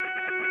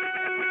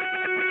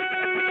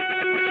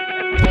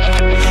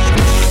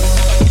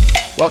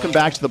Welcome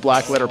back to the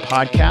Black Letter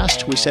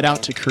Podcast. We set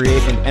out to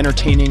create an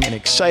entertaining and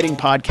exciting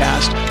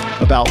podcast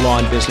about law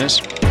and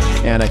business,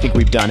 and I think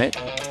we've done it.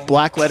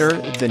 Black Letter,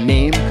 the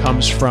name,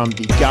 comes from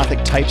the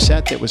Gothic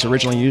typeset that was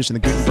originally used in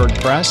the Gutenberg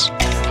press.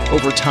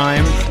 Over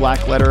time,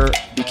 Black Letter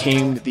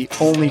became the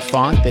only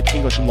font that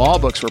English law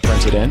books were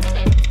printed in.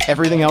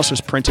 Everything else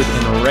was printed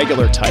in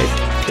regular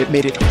type. It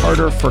made it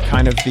harder for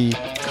kind of the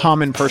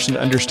common person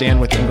to understand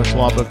what the English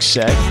law books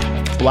said.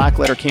 Black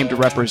Letter came to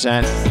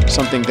represent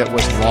something that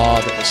was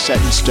law, that was set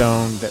in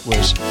stone, that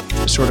was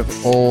sort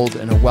of old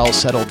and a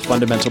well-settled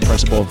fundamental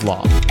principle of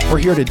law. We're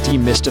here to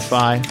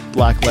demystify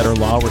Black Letter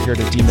law. We're here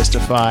to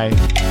demystify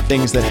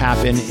things that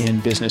happen in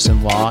business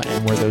and law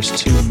and where those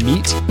two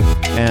meet.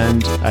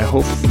 And I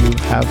hope you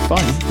have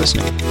fun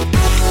listening.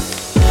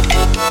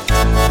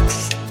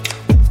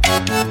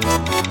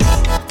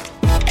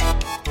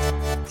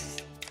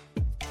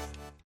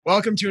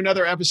 Welcome to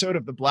another episode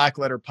of the Black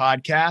Letter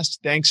Podcast.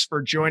 Thanks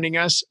for joining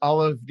us, all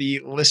of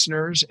the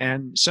listeners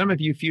and some of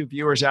you few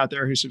viewers out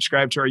there who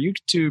subscribe to our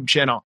YouTube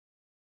channel.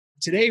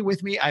 Today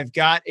with me, I've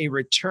got a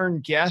return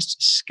guest,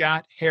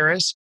 Scott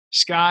Harris.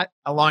 Scott,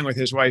 along with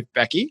his wife,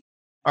 Becky,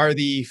 are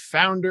the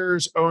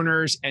founders,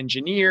 owners,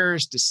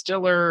 engineers,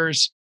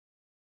 distillers,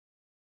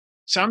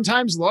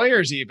 sometimes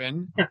lawyers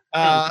even,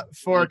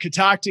 for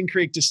Catoctin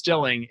Creek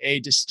Distilling, a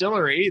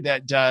distillery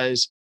that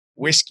does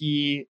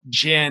whiskey,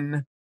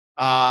 gin,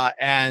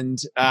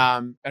 and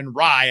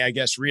rye, I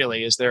guess,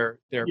 really is their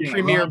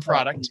premier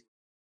product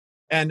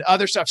and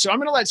other stuff. So I'm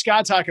going to let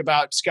Scott talk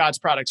about Scott's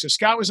product. So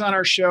Scott was on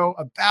our show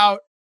about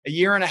a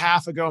year and a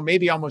half ago,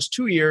 maybe almost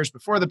 2 years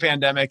before the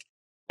pandemic.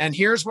 And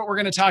here's what we're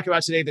going to talk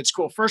about today that's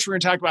cool. First, we're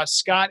going to talk about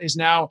Scott is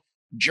now,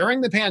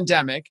 during the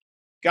pandemic,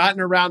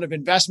 gotten a round of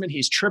investment.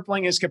 He's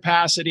tripling his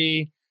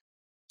capacity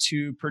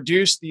to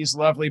produce these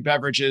lovely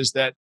beverages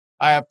that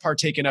I have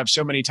partaken of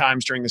so many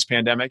times during this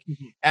pandemic.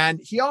 Mm-hmm. And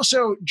he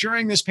also,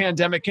 during this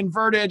pandemic,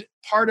 converted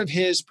part of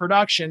his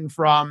production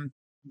from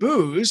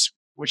booze,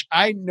 which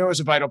I know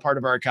is a vital part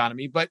of our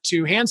economy, but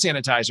to hand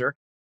sanitizer.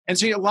 And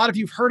so a lot of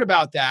you've heard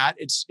about that.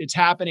 It's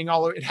happening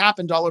it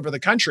happened all over the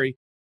country.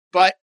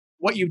 But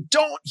what you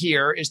don't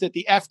hear is that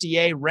the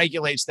FDA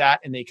regulates that,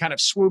 and they kind of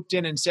swooped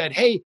in and said,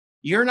 hey,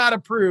 you're not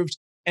approved.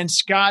 And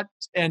Scott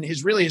and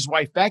his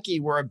wife, Becky,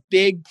 were a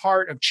big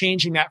part of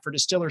changing that for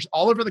distillers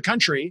all over the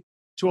country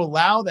to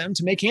allow them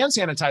to make hand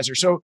sanitizer.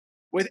 So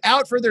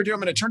without further ado, I'm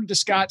going to turn it to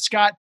Scott.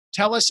 Scott,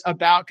 tell us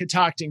about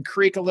Catoctin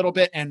Creek a little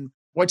bit and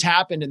what's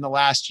happened in the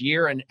last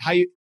year and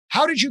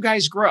how did you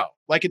guys grow?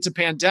 Like it's a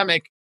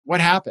pandemic.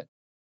 What happened?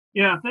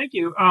 Yeah, thank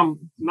you.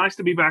 Nice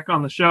to be back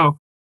on the show.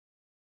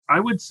 I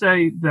would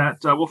say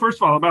that, well, first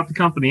of all, about the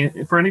company,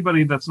 for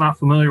anybody that's not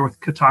familiar with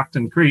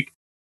Catoctin Creek,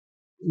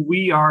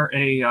 we are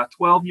a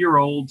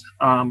 12-year-old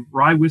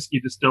rye whiskey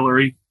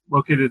distillery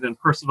located in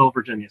Purcellville,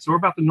 Virginia. So we're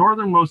about the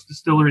northernmost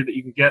distillery that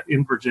you can get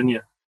in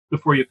Virginia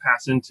before you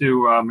pass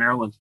into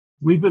Maryland.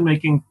 We've been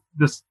making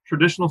this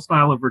traditional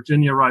style of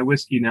Virginia rye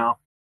whiskey now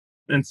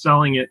and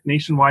selling it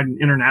nationwide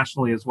and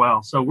internationally as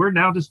well. So we're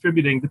now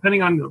distributing,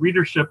 depending on the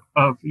readership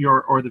of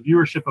or the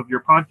viewership of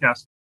your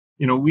podcast,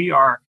 we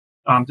are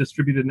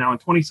distributed now in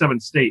 27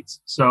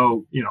 states.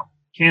 So,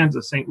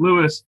 Kansas, St.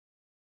 Louis,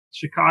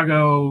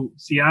 Chicago,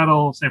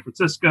 Seattle, San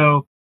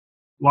Francisco,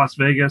 Las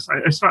Vegas.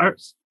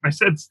 I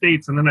said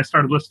states and then I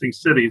started listing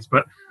cities,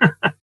 but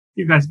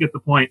you guys get the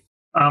point.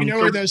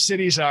 Where those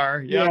cities are.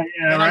 Yep. Yeah,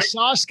 and right? I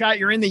saw, Scott,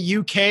 you're in the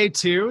UK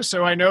too.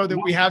 So I know that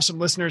we have some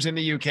listeners in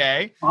the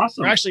UK.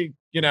 Awesome. We're actually,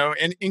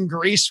 in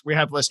Greece, we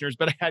have listeners,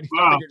 but I had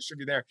to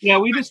distribute there. Yeah,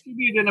 we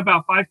distribute in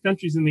about 5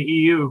 countries in the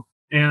EU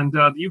and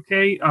the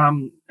UK.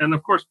 And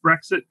of course,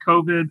 Brexit,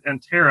 COVID,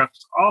 and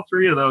tariffs, all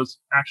 3 of those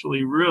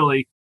actually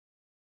really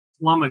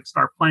flummoxed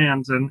our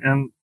plans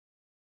and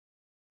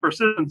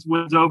persistence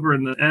wins over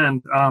in the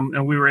end,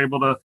 and we were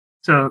able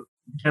to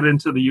get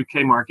into the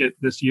UK market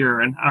this year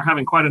and are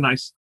having quite a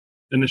nice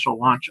initial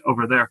launch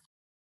over there.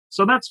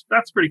 So that's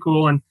pretty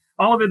cool. And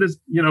all of it is,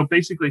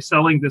 basically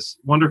selling this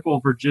wonderful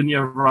Virginia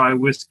rye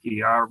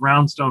whiskey, our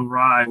Roundstone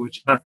rye, which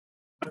is a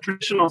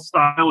traditional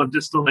style of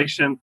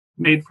distillation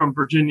made from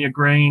Virginia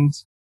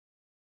grains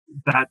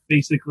that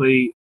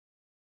basically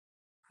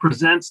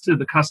presents to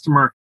the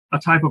customer a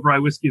type of rye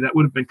whiskey that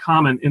would have been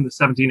common in the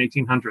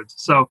 1800s.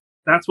 So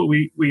that's what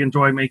we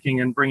enjoy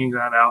making and bringing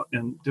that out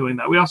and doing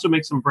that. We also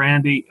make some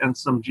brandy and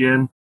some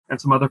gin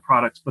and some other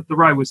products, but the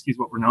rye whiskey is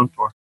what we're known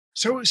for.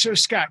 So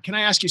Scott, can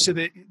I ask you, so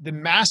the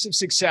massive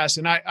success,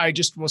 and I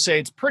just will say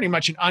it's pretty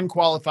much an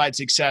unqualified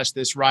success,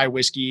 this rye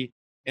whiskey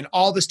in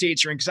all the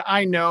states you're in, because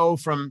I know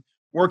from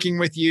working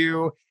with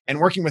you and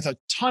working with a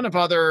ton of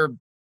other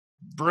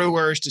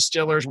brewers,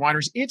 distillers,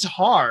 wineries, it's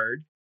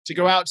hard to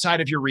go outside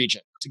of your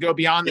region, to go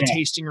beyond the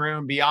tasting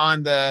room,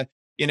 beyond the,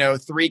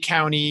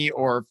 3-county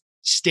or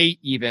state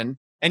even.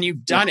 And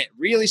you've done it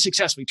really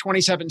successfully,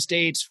 27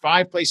 states,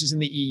 5 places in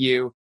the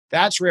EU.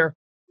 That's rare.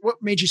 What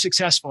made you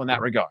successful in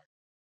that regard?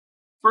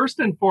 First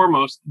and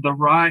foremost,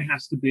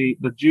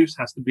 the juice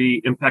has to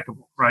be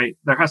impeccable, right?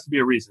 There has to be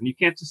a reason. You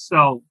can't just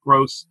sell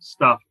gross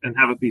stuff and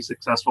have it be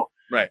successful.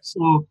 Right.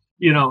 So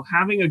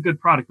having a good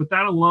product, but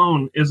that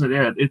alone isn't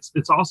it.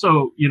 It's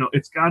also,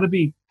 it's got to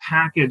be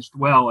packaged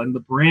well, and the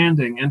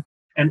branding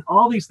and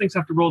all these things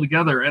have to roll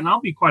together. And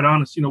I'll be quite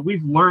honest,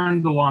 we've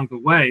learned along the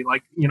way,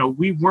 like,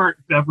 we weren't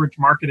beverage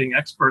marketing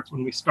experts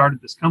when we started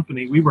this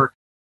company. We were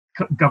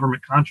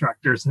government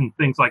contractors and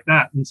things like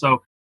that. And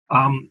so,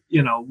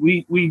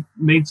 we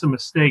made some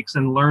mistakes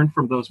and learned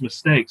from those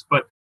mistakes.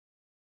 But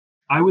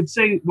I would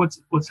say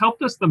what's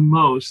helped us the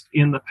most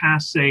in the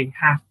past, say,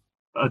 half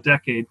a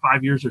decade,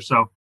 5 years or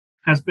so,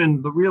 has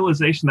been the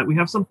realization that we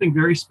have something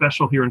very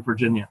special here in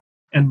Virginia,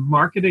 and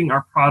marketing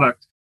our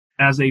product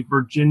as a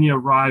Virginia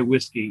rye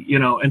whiskey,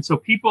 and so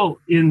people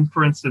in,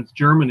 for instance,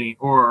 Germany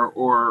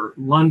or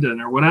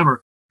London or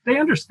whatever, they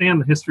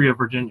understand the history of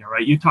Virginia,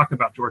 right? You talk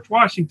about George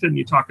Washington,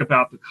 you talk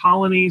about the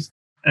colonies,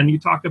 and you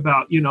talk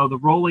about, the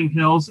rolling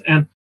hills,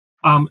 and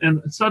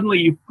suddenly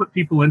you put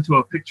people into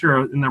a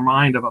picture in their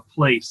mind of a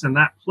place, and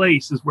that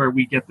place is where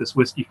we get this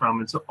whiskey from.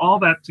 And so all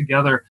that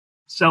together,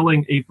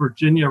 selling a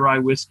Virginia rye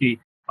whiskey,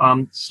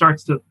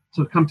 starts to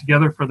come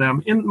together for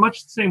them in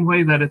much the same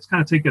way that it's kind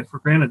of taken for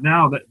granted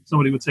now that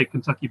somebody would say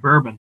Kentucky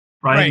bourbon,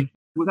 right?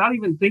 Without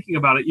even thinking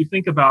about it, you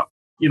think about,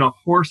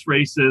 horse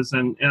races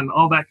and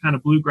all that kind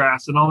of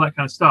bluegrass and all that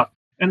kind of stuff.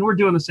 And we're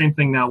doing the same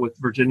thing now with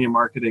Virginia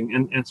marketing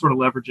and sort of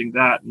leveraging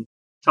that and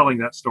telling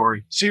that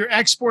story. So you're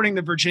exporting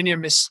the Virginia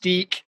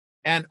mystique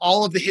and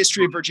all of the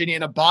history of Virginia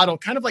in a bottle,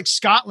 kind of like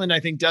Scotland, I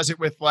think, does it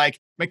with like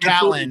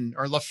Macallan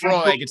or Lafroig.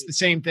 Absolutely. It's the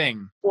same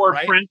thing. Or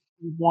right? French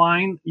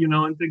wine,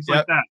 and things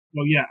like that.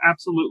 So yeah,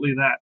 absolutely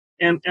that.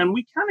 And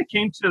we kind of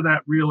came to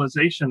that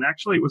realization.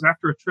 Actually, it was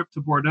after a trip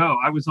to Bordeaux.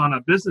 I was on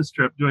a business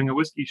trip doing a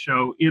whiskey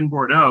show in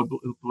Bordeaux,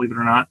 believe it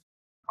or not.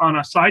 On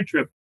a side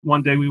trip,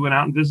 one day we went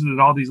out and visited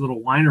all these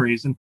little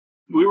wineries, and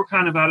we were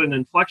kind of at an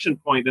inflection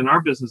point in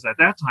our business at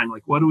that time.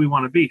 Like, what do we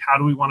want to be? How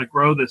do we want to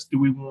grow this? Do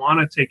we want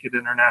to take it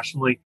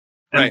internationally?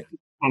 And right.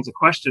 Tons of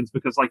questions,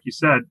 because like you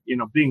said,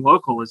 being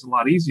local is a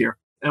lot easier.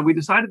 And we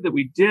decided that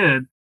we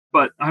did.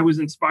 But I was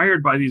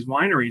inspired by these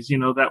wineries,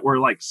 that were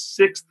like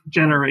 6th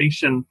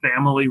generation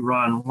family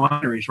run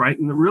wineries, right?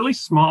 And the really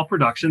small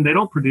production, they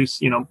don't produce,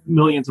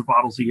 millions of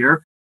bottles a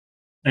year,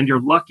 and you're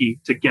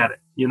lucky to get it,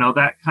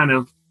 that kind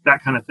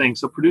of thing.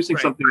 So producing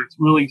right. something that's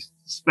really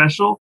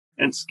special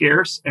and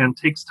scarce and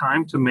takes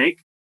time to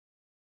make.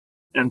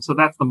 And so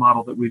that's the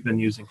model that we've been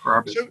using for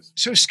our business.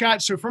 So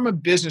Scott, from a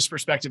business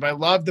perspective, I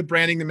love the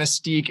branding, the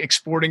mystique,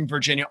 exporting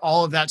Virginia,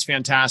 all of that's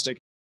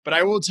fantastic. But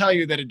I will tell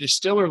you that a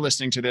distiller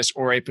listening to this,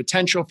 or a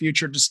potential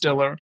future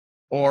distiller,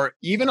 or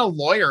even a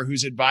lawyer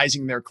who's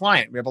advising their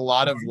client, we have a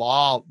lot of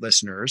law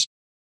listeners,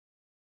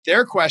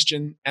 their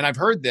question, and I've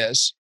heard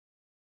this,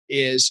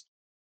 is,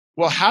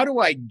 well, how do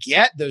I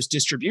get those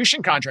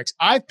distribution contracts?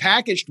 I've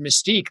packaged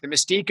Mystique, the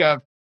Mystique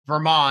of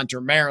Vermont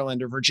or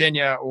Maryland or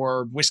Virginia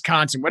or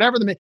Wisconsin, whatever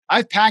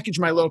I've packaged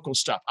my local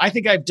stuff. I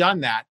think I've done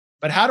that.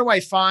 But how do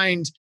I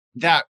find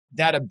that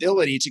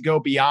ability to go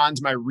beyond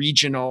my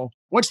regional?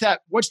 What's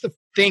the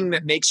thing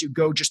that makes you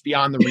go just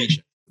beyond the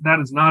region? That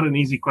is not an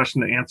easy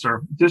question to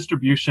answer.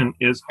 Distribution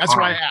is hard. That's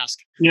why I ask.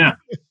 Yeah.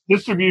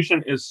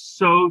 Distribution is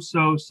so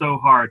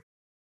hard.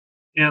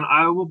 And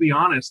I will be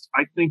honest,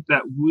 I think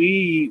that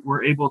we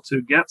were able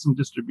to get some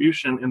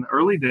distribution in the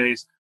early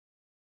days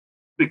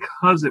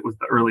because it was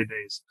the early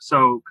days.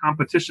 So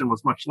competition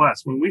was much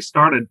less. When we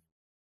started,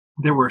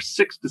 there were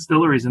 6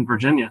 distilleries in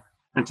Virginia,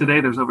 and today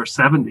there's over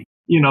 70.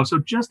 So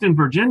just in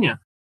Virginia,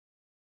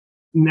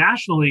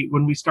 nationally,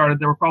 when we started,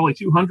 there were probably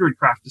 200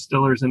 craft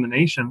distillers in the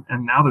nation,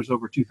 and now there's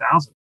over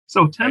 2,000.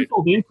 So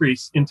tenfold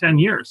increase in 10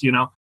 years,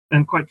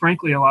 and quite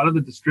frankly, a lot of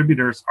the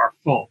distributors are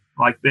full.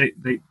 Like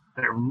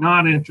they're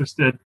not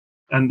interested,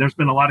 and there's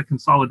been a lot of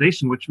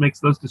consolidation, which makes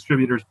those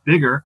distributors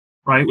bigger,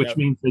 right? Which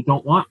means they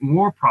don't want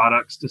more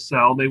products to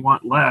sell, they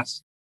want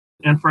less.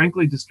 And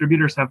frankly,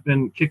 distributors have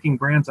been kicking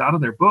brands out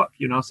of their book,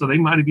 so they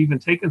might have even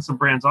taken some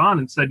brands on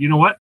and said, you know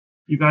what,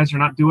 you guys are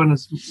not doing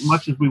as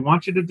much as we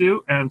want you to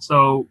do, and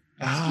so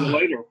see you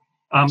later.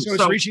 So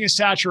it's reaching a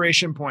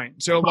saturation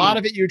point. So a lot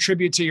of it you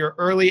attribute to your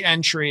early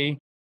entry.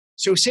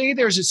 So say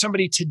there's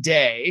somebody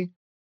today,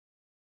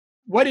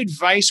 what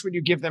advice would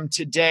you give them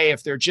today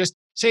if they're just,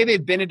 say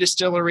they've been a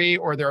distillery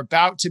or they're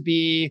about to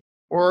be,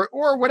 or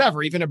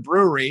whatever, even a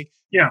brewery?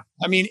 Yeah.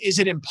 I mean, is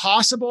it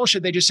impossible?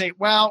 Should they just say,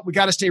 well, we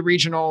got to stay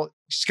regional?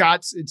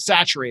 Scott's, it's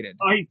saturated.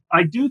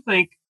 I do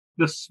think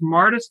the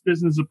smartest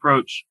business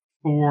approach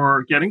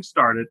for getting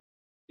started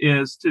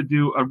is to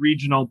do a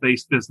regional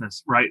based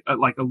business, right?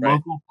 Like a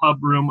local pub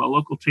room, a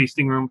local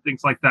tasting room,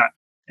 things like that.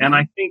 And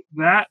I think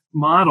that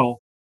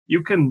model,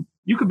 you can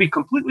be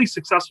completely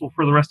successful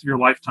for the rest of your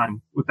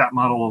lifetime with that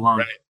model alone.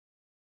 Right.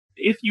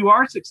 If you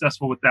are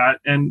successful with that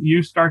and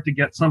you start to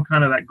get some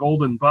kind of that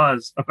golden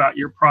buzz about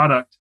your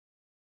product,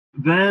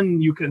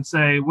 then you can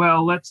say,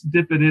 well, let's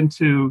dip it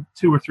into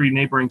 2 or 3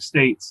 neighboring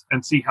states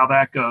and see how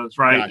that goes,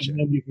 right? Gotcha. And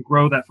then you can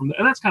grow that from there.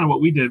 And that's kind of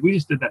what we did. We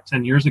just did that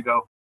 10 years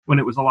ago when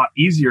it was a lot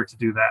easier to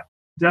do that.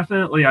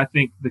 Definitely, I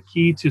think the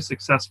key to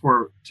success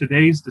for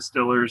today's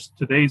distillers,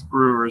 today's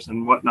brewers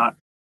and whatnot,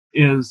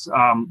 is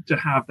to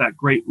have that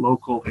great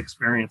local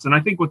experience. And I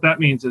think what that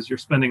means is you're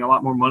spending a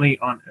lot more money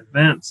on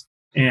events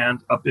and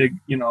a big,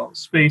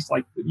 space.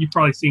 Like you've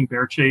probably seen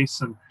Bear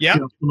Chase and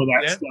some of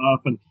that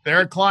stuff. And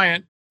they're a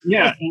client.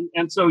 Yeah.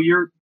 And so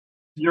you're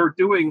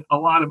doing a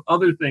lot of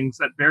other things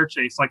at Bear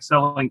Chase, like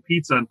selling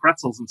pizza and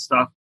pretzels and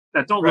stuff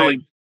that don't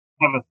really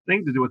have a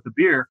thing to do with the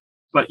beer,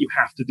 but you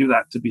have to do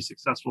that to be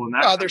successful in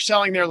that. Oh, they're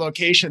selling their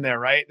location there,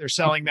 right? They're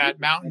selling that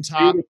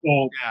mountaintop.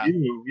 Beautiful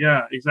view.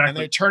 Yeah, exactly. And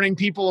they're turning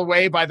people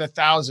away by the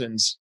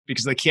thousands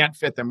because they can't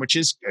fit them, which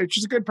is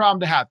a good problem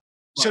to have.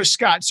 Right. So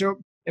Scott,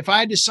 if I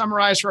had to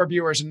summarize for our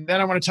viewers, and then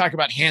I want to talk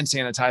about hand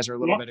sanitizer a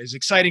little bit, as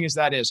exciting as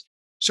that is.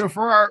 So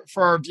for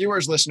our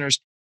viewers,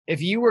 listeners,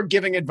 if you were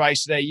giving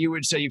advice today, you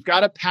would say you've got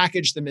to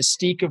package the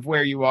mystique of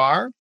where you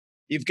are.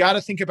 You've got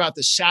to think about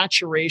the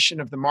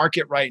saturation of the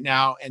market right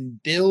now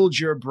and build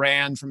your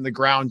brand from the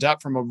ground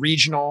up from a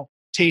regional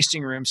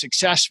tasting room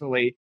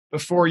successfully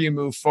before you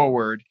move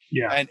forward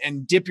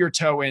and dip your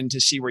toe in to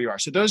see where you are.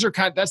 So those are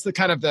that's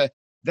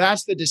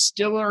the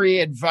distillery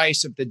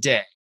advice of the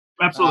day.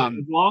 Absolutely.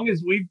 As long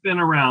as we've been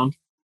around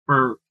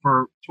for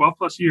 12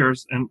 plus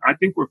years, and I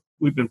think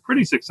we've been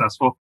pretty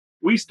successful,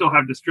 we still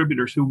have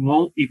distributors who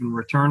won't even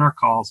return our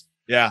calls.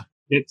 Yeah.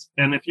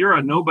 And if you're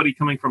a nobody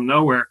coming from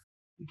nowhere,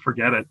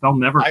 forget it. They'll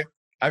never.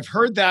 I've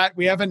heard that.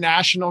 We have a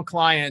national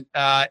client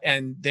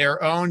and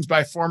they're owned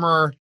by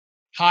former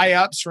high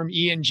ups from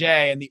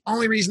E&J. And the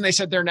only reason they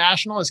said they're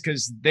national is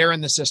because they're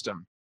in the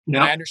system. Yep.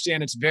 And I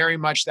understand it's very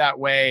much that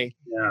way.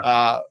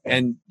 Yeah.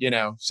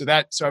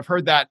 So I've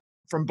heard that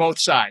from both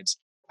sides.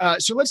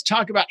 So let's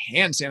talk about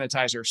hand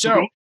sanitizer.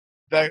 So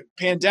the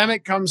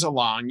pandemic comes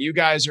along. You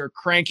guys are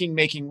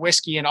making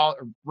whiskey and all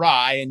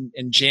rye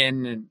and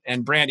gin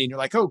and brandy. And you're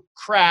like, oh,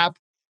 crap.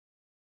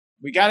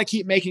 We got to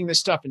keep making this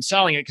stuff and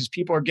selling it because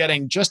people are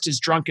getting just as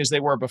drunk as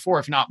they were before,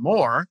 if not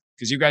more,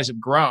 because you guys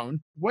have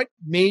grown. What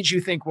made you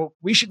think, well,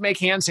 we should make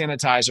hand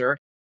sanitizer?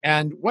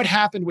 And what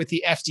happened with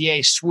the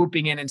FDA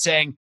swooping in and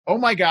saying, oh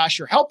my gosh,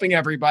 you're helping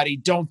everybody.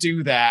 Don't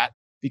do that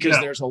because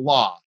there's a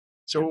law.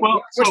 So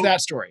what's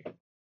that story?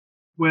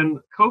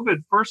 When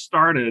COVID first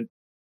started,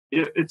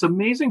 it's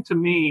amazing to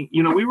me.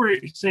 We were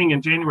seeing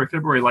in January,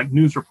 February, like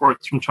news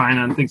reports from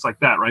China and things like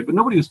that, right? But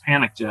nobody was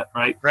panicked yet,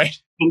 right? Right.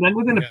 And then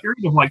within a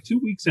period of like 2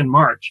 weeks in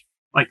March,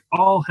 like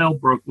all hell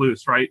broke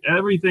loose, right?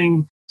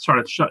 Everything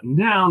started shutting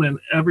down and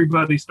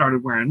everybody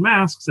started wearing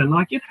masks. And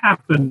like it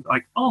happened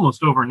like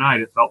almost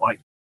overnight, it felt like.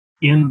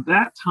 In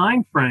that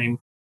time frame,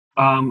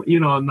 and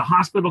the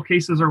hospital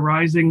cases are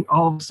rising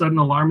all of a sudden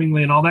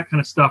alarmingly and all that kind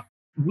of stuff.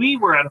 We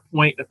were at a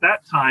point at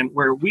that time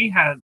where we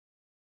had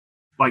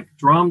like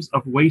drums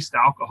of waste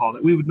alcohol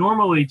that we would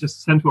normally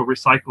just send to a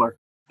recycler.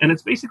 And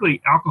it's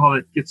basically alcohol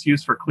that gets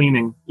used for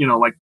cleaning,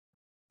 like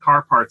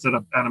car parts at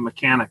a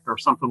mechanic or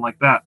something like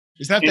that.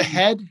 Is that the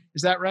head?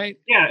 Is that right?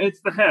 Yeah,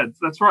 it's the heads.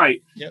 That's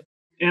right. Yep.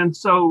 And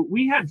so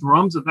we had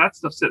drums of that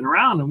stuff sitting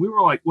around and we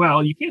were like,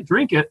 well, you can't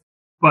drink it,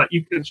 but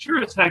you can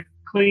sure as heck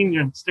clean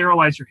and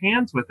sterilize your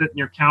hands with it and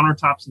your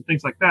countertops and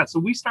things like that. So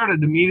we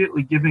started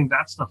immediately giving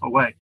that stuff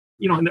away.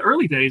 In the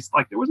early days,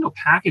 like there was no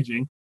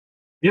packaging.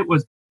 It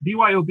was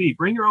BYOB,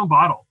 bring your own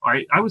bottle. All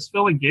right. I was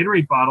filling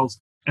Gatorade bottles.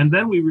 And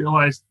then we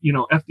realized,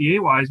 FDA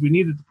wise, we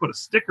needed to put a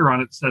sticker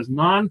on it that says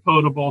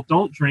non-potable,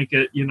 don't drink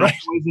it,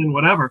 poison,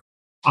 whatever.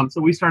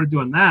 So we started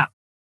doing that.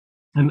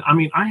 And I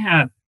mean, I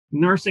had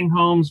nursing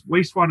homes,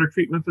 wastewater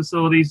treatment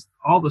facilities,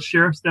 all the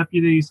sheriff's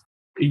deputies,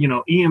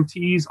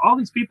 EMTs, all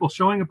these people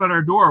showing up at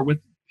our door with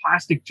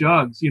plastic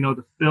jugs,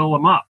 to fill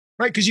them up.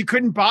 Right, because you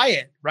couldn't buy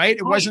it, right?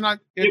 It wasn't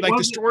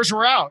the stores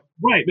were out.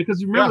 Right,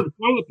 because you remember the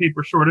toilet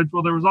paper shortage.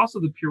 Well, there was also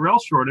the Purell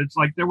shortage.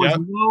 Like there was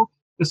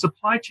the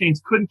supply chains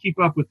couldn't keep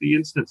up with the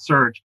instant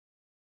surge.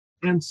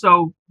 And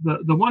so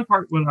the one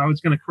part what I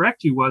was going to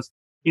correct you was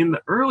in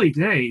the early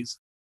days,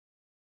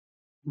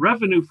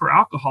 revenue for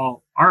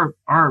alcohol,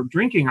 our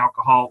drinking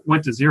alcohol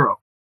went to zero.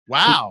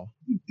 Wow. So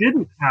we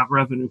didn't have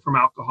revenue from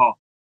alcohol.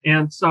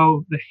 And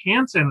so the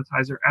hand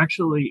sanitizer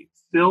actually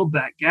filled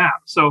that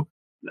gap. So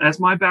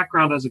as my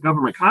background as a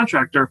government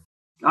contractor,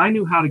 I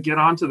knew how to get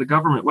onto the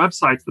government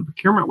websites, the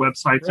procurement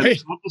websites, and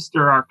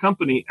register our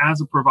company as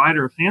a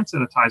provider of hand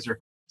sanitizer.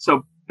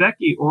 So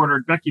Becky,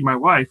 my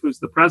wife, who's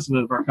the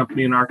president of our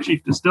company and our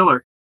chief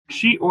distiller,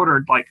 she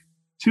ordered like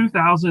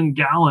 2,000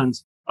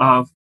 gallons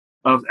of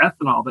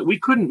ethanol that we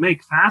couldn't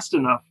make fast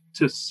enough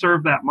to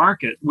serve that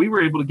market. We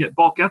were able to get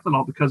bulk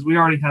ethanol because we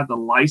already had the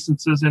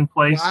licenses in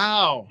place.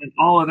 Wow. And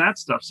all of that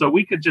stuff. So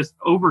we could just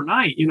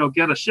overnight,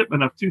 get a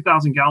shipment of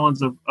 2,000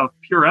 gallons of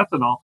pure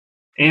ethanol.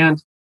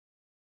 And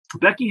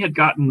Becky had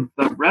gotten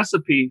the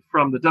recipe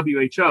from the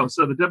WHO.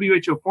 So the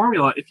WHO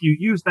formula, if you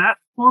use that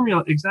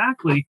formula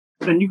exactly,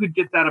 then you could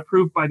get that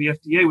approved by the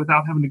FDA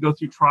without having to go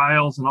through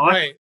trials and all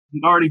that. It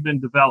had already been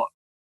developed.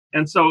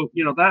 And so,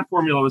 that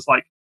formula was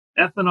like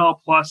ethanol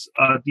plus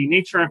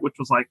denaturant, which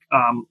was like,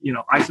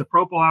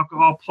 isopropyl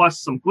alcohol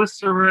plus some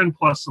glycerin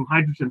plus some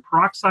hydrogen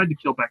peroxide to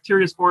kill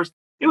bacteria spores.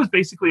 It was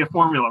basically a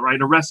formula,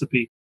 right? A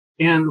recipe.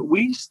 And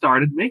we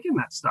started making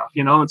that stuff,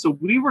 and so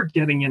we were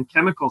getting in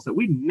chemicals that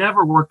we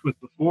never worked with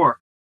before.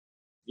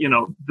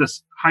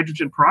 this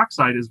hydrogen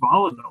peroxide is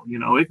volatile.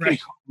 It can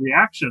cause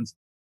reactions.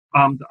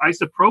 The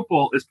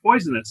isopropyl is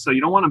poisonous. So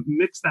you don't want to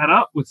mix that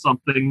up with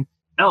something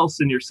else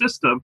in your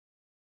system.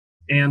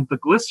 And the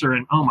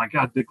glycerin, oh my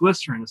God, the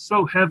glycerin is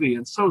so heavy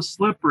and so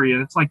slippery.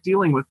 And it's like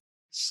dealing with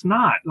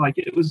snot. Like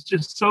it was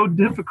just so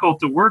difficult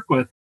to work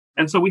with.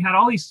 And so we had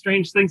all these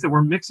strange things that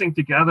were mixing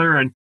together.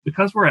 And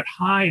because we're at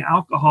high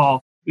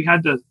alcohol, we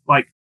had to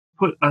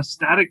put a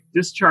static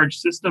discharge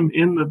system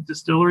in the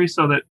distillery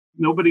so that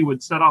nobody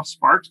would set off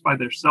sparks by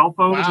their cell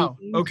phones. Wow.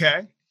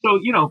 Okay. So,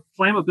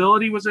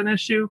 flammability was an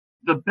issue.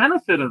 The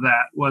benefit of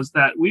that was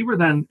that we were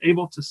then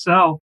able to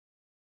sell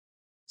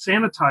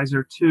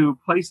sanitizer to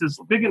places,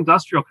 big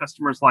industrial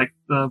customers like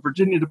the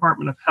Virginia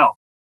Department of Health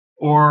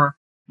or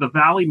the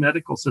Valley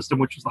Medical System,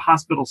 which was the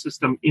hospital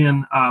system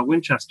in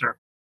Winchester.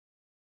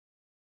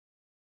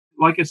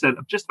 Like I said,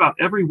 just about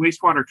every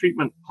wastewater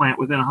treatment plant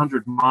within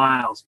 100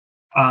 miles,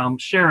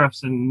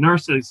 sheriffs and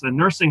nurses and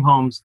nursing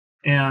homes,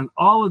 and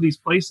all of these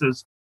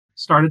places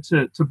started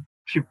to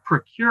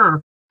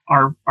procure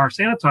our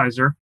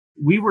sanitizer.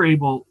 We were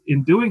able,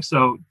 in doing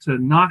so, to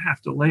not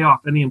have to lay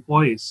off any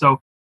employees.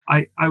 So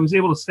I was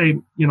able to say,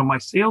 my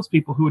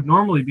salespeople who would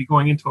normally be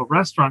going into a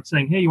restaurant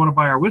saying, hey, you want to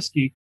buy our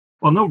whiskey?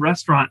 Well, no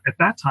restaurant at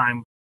that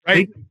time,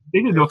 they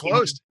didn't know if they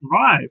would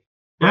survive.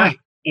 Yeah. Right.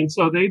 And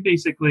so they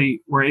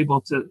basically were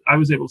I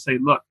was able to say,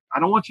 look, I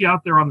don't want you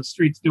out there on the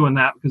streets doing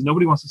that because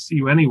nobody wants to see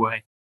you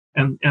anyway.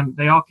 And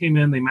they all came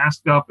in, they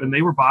masked up, and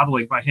they were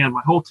bottling by hand.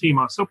 My whole team,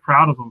 I was so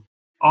proud of them.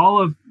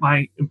 All of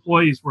my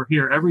employees were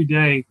here every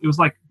day. It was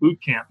like boot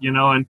camp,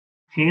 and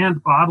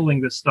hand bottling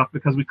this stuff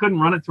because we couldn't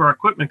run it through our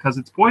equipment because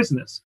it's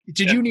poisonous.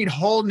 Did you need a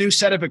whole new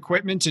set of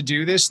equipment to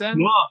do this then?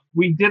 No,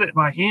 we did it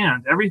by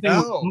hand. Everything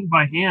was done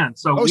by hand.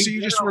 So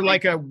you just were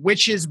like a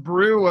witch's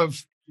brew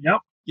of,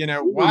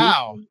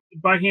 wow.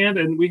 By hand,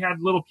 and we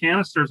had little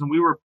canisters and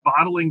we were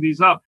bottling these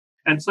up.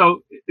 And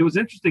so it was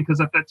interesting because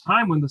at that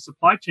time when the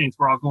supply chains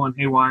were all going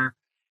haywire,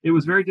 it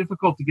was very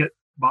difficult to get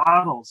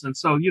bottles. And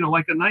so,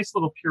 like a nice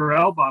little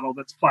Purell bottle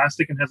that's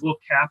plastic and has a little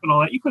cap and all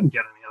that, you couldn't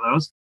get any of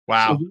those.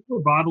 Wow. So we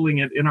were bottling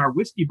it in our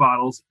whiskey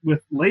bottles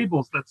with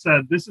labels that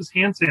said, this is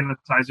hand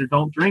sanitizer,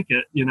 don't drink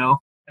it,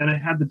 and it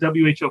had the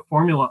WHO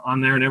formula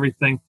on there and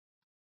everything.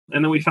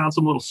 And then we found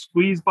some little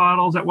squeeze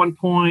bottles at one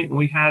point, and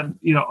we had,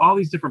 all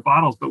these different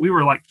bottles, but we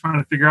were trying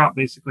to figure out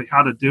basically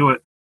how to do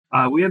it.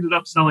 We ended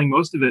up selling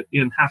most of it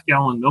in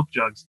half-gallon milk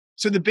jugs.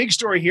 So the big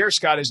story here,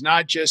 Scott, is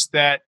not just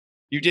that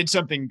you did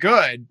something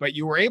good, but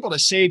you were able to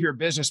save your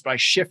business by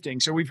shifting.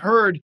 So we've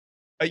heard,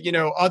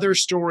 other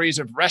stories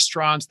of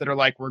restaurants that are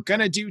like, we're going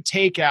to do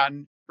takeout,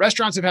 and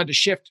restaurants have had to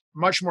shift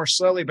much more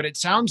slowly. But it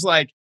sounds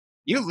like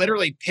you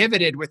literally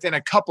pivoted within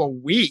a couple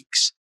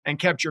weeks and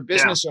kept your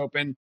business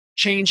open,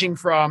 changing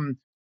from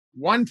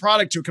one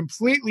product to a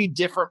completely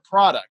different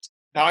product.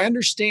 Now, I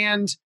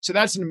understand. So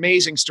that's an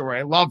amazing story.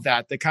 I love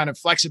that. The kind of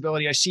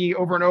flexibility I see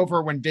over and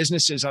over when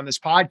businesses on this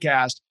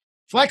podcast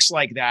flex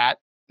like that,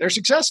 they're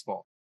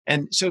successful.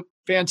 And so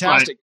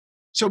fantastic. Right.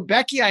 So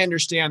Becky, I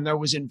understand, though,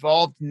 was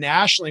involved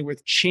nationally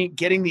with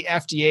getting the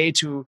FDA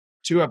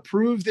to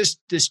approve this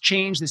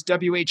change, this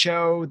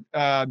WHO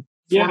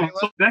formula.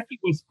 So Becky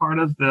was part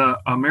of the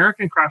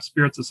American Craft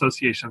Spirits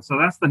Association. So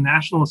that's the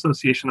National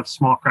Association of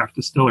Small Craft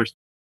Distillers.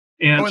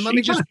 And let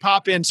me just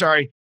pop in.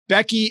 Sorry.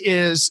 Becky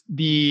is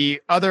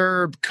the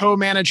other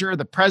co-manager,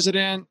 the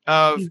president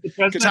of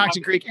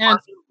Catoctin Creek.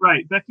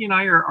 Right. Becky and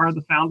I are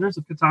the founders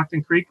of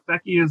Catoctin Creek.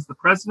 Becky is the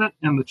president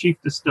and the chief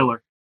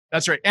distiller.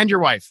 That's right. And your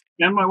wife.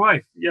 And my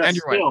wife. Yes. And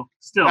your wife.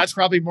 Still. That's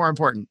probably more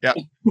important. Yeah.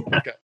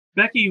 Okay.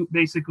 Becky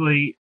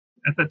basically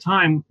at the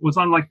time was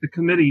on the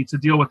committee to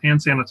deal with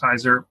hand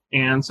sanitizer.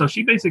 And so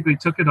she basically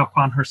took it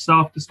upon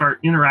herself to start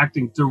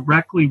interacting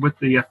directly with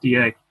the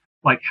FDA.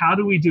 How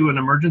do we do an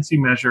emergency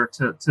measure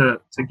to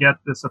get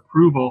this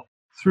approval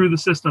through the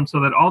system so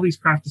that all these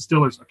craft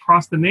distillers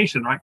across the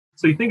nation, right?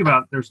 So you think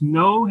about it, there's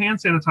no hand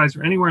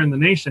sanitizer anywhere in the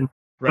nation.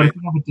 Right. But if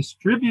you have a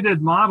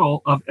distributed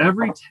model of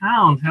every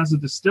town has a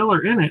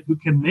distiller in it who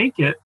can make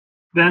it,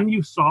 then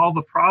you solve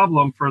a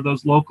problem for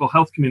those local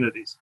health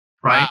communities,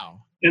 right? Wow.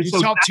 And you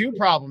solve two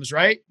problems,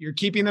 right? You're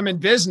keeping them in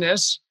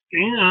business.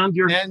 And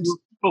you're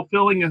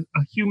fulfilling a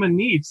human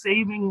need,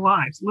 saving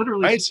lives,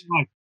 literally saving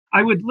lives.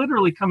 I would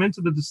literally come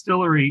into the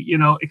distillery,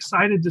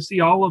 excited to see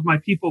all of my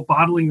people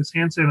bottling this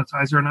hand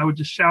sanitizer. And I would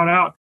just shout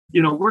out,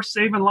 we're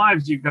saving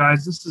lives, you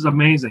guys. This is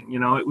amazing.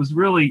 It was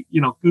really,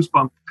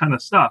 goosebump kind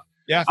of stuff.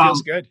 Yeah,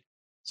 feels good.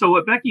 So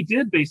what Becky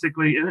did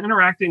basically in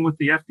interacting with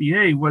the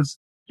FDA was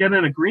get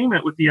an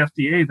agreement with the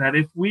FDA that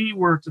if we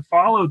were to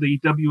follow the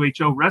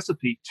WHO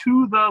recipe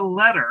to the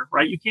letter,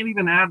 right? You can't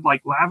even add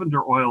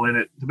lavender oil in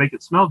it to make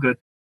it smell good.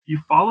 You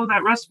follow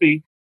that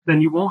recipe, then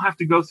you won't have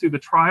to go through the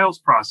trials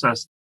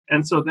process.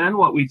 And so then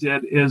what we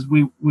did is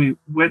we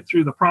went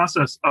through the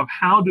process of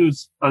how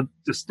does a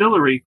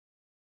distillery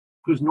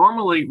who's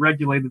normally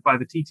regulated by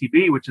the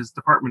TTB, which is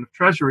Department of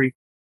Treasury,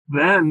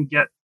 then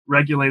get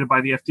regulated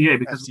by the FDA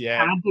because we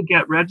had to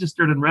get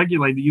registered and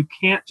regulated. You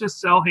can't just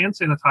sell hand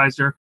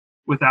sanitizer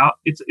without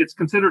it's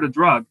considered a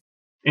drug.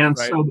 And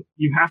Right. so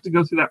you have to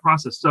go through that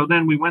process. So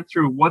then we went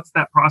through what's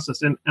that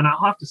process. And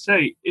I'll have to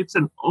say, it's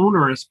an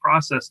onerous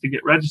process to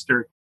get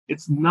registered.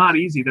 It's not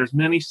easy. There's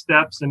many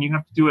steps and you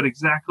have to do it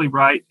exactly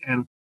right.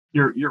 And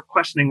you're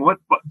questioning, what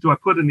do I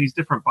put in these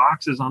different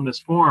boxes on this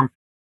form?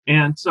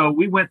 And so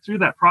we went through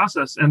that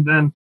process and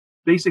then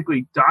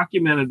basically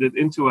documented it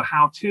into a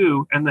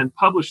how-to and then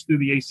published through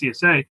the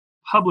ACSA,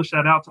 published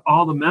that out to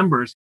all the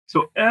members.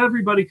 So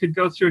everybody could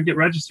go through and get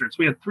registered. So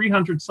we had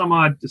 300 some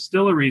odd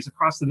distilleries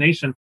across the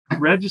nation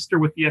register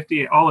with the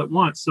FDA all at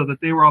once so that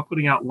they were all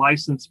putting out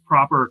licensed,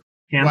 proper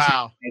hand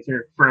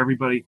sanitizer for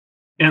everybody.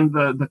 And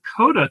the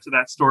coda to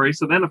that story.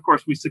 So then, of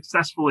course, we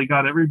successfully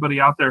got everybody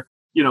out there,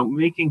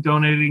 making,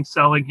 donating,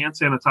 selling hand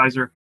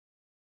sanitizer.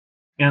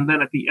 And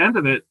then at the end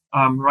of it,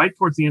 right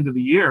towards the end of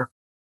the year,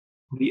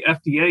 the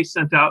FDA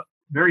sent out,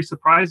 very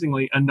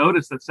surprisingly, a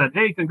notice that said,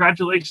 hey,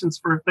 congratulations,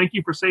 thank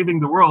you for saving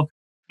the world.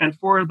 And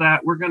for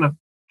that, we're going to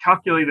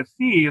calculate a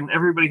fee and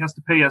everybody has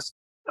to pay us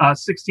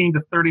 $16,000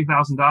 to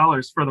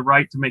 $30,000 for the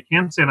right to make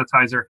hand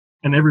sanitizer.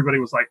 And everybody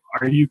was like,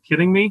 are you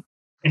kidding me?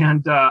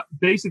 And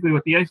basically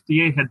what the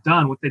FDA had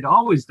done, what they'd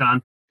always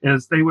done,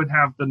 is they would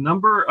have the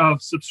number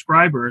of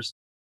subscribers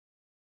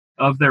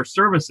of their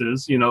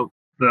services,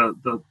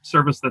 the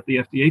service that the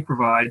FDA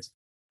provides,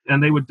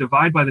 and they would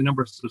divide by the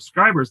number of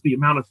subscribers the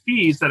amount of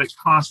fees that it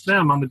costs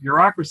them on the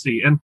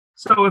bureaucracy. And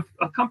so if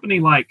a company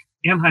like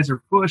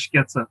Anheuser-Busch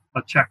gets a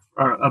check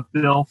or a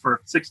bill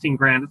for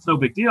 $16,000, it's no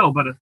big deal.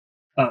 But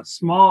a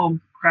small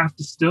craft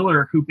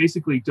distiller who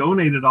basically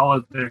donated all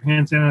of their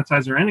hand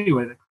sanitizer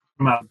anyway, they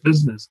come out of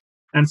business.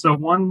 And so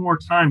one more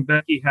time,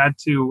 Becky had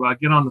to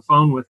get on the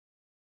phone with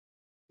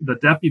the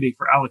deputy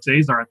for Alex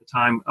Azar at the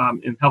time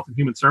in Health and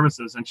Human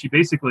Services. And she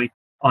basically,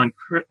 on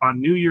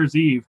New Year's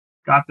Eve,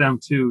 got them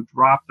to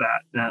drop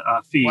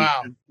that fee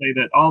and say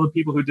that all the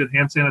people who did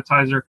hand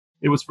sanitizer,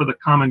 it was for the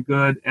common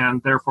good,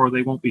 and therefore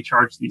they won't be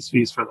charged these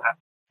fees for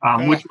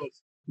that, which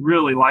was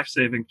really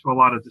life-saving to a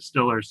lot of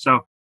distillers.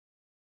 So,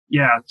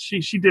 yeah,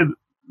 she did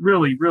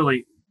really,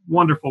 really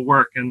wonderful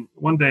work. And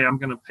one day I'm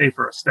going to pay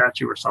for a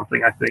statue or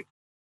something, I think.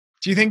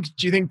 Do you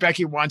think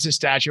Becky wants a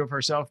statue of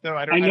herself though?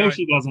 I know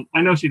she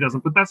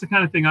doesn't, but that's the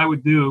kind of thing I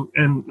would do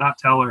and not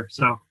tell her.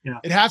 So yeah,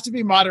 it'd have to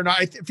be modern.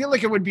 I feel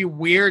like it would be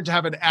weird to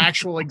have an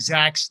actual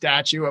exact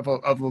statue of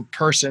a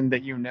person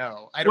that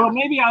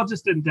maybe I'll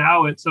just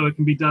endow it so it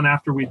can be done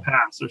after we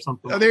pass or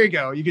something. Oh, there you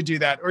go. You could do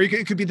that, or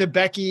it could be the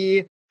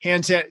Becky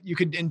handset. You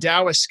could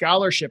endow a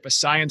scholarship, a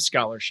science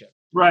scholarship.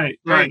 Right.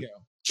 There you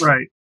go.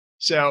 Right.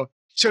 So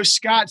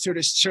Scott, so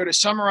to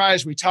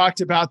summarize, we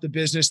talked about the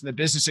business and the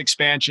business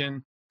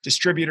expansion,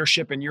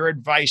 distributorship, and your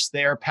advice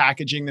there,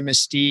 packaging the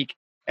Mystique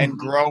and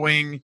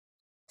growing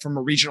from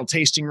a regional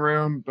tasting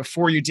room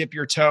before you dip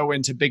your toe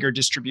into bigger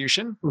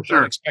distribution. For sure.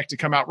 Don't expect to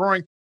come out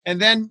roaring.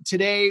 And then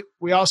today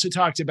we also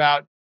talked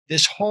about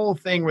this whole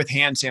thing with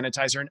hand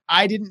sanitizer. And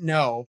I didn't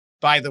know,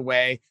 by the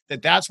way,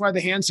 that's why the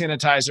hand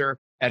sanitizer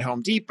at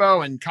Home Depot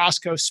and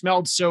Costco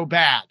smelled so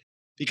bad,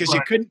 because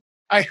you couldn't,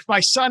 my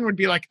son would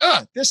be like,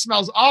 this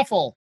smells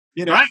awful.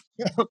 Right.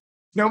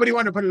 Nobody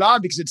wanted to put it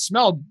on because it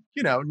smelled,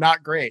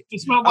 not great. It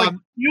smelled like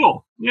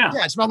fuel. Yeah.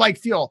 Yeah, it smelled like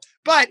fuel,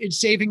 but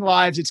it's saving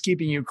lives. It's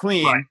keeping you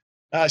clean.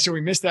 Right. So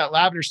we missed that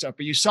lavender stuff,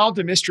 but you solved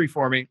a mystery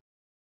for me.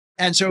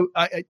 And so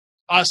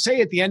I'll say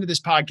at the end of this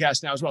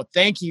podcast now as well,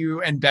 thank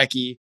you and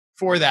Becky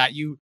for that.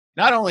 You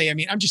not only,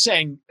 I'm just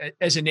saying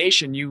as a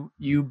nation,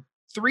 you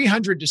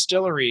 300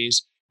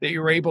 distilleries that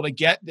you were able to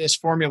get this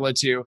formula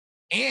to,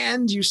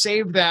 and you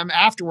saved them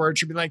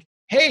afterwards. You'd be like,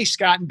 hey,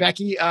 Scott and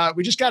Becky,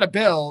 we just got a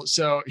bill.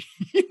 So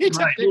you need to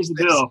fix here's a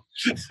bill.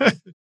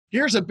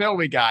 Here's a bill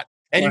we got.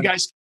 And you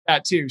guys did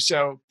that too.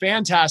 So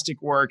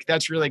fantastic work.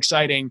 That's really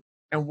exciting.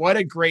 And what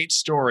a great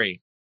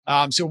story.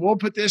 So we'll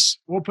put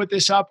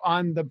this up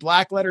on the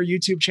Black Letter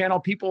YouTube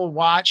channel. People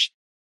watch.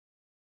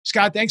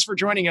 Scott, thanks for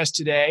joining us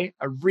today.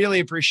 I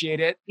really appreciate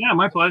it. Yeah,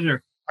 my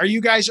pleasure. Are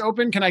you guys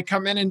open? Can I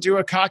come in and do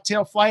a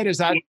cocktail flight? Is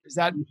that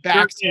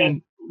back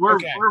to? We're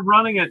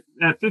running at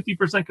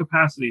 50%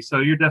 capacity, so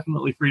you're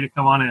definitely free to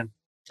come on in.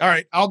 All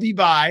right, I'll be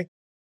by.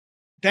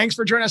 Thanks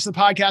for joining us on the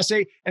podcast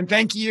today. And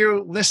thank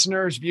you,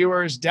 listeners,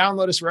 viewers.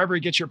 Download us wherever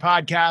you get your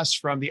podcasts,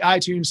 from the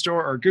iTunes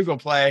Store or Google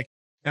Play.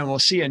 And we'll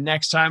see you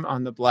next time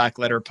on the Black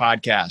Letter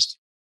Podcast.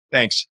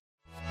 Thanks.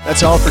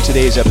 That's all for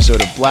today's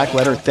episode of Black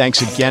Letter.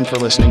 Thanks again for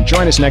listening.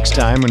 Join us next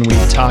time when we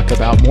talk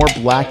about more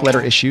Black Letter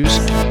issues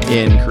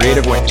in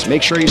creative ways.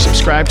 Make sure you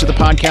subscribe to the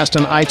podcast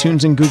on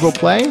iTunes and Google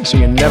Play so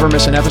you never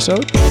miss an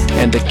episode.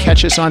 And to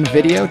catch us on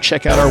video,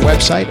 check out our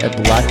website at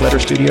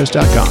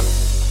blackletterstudios.com.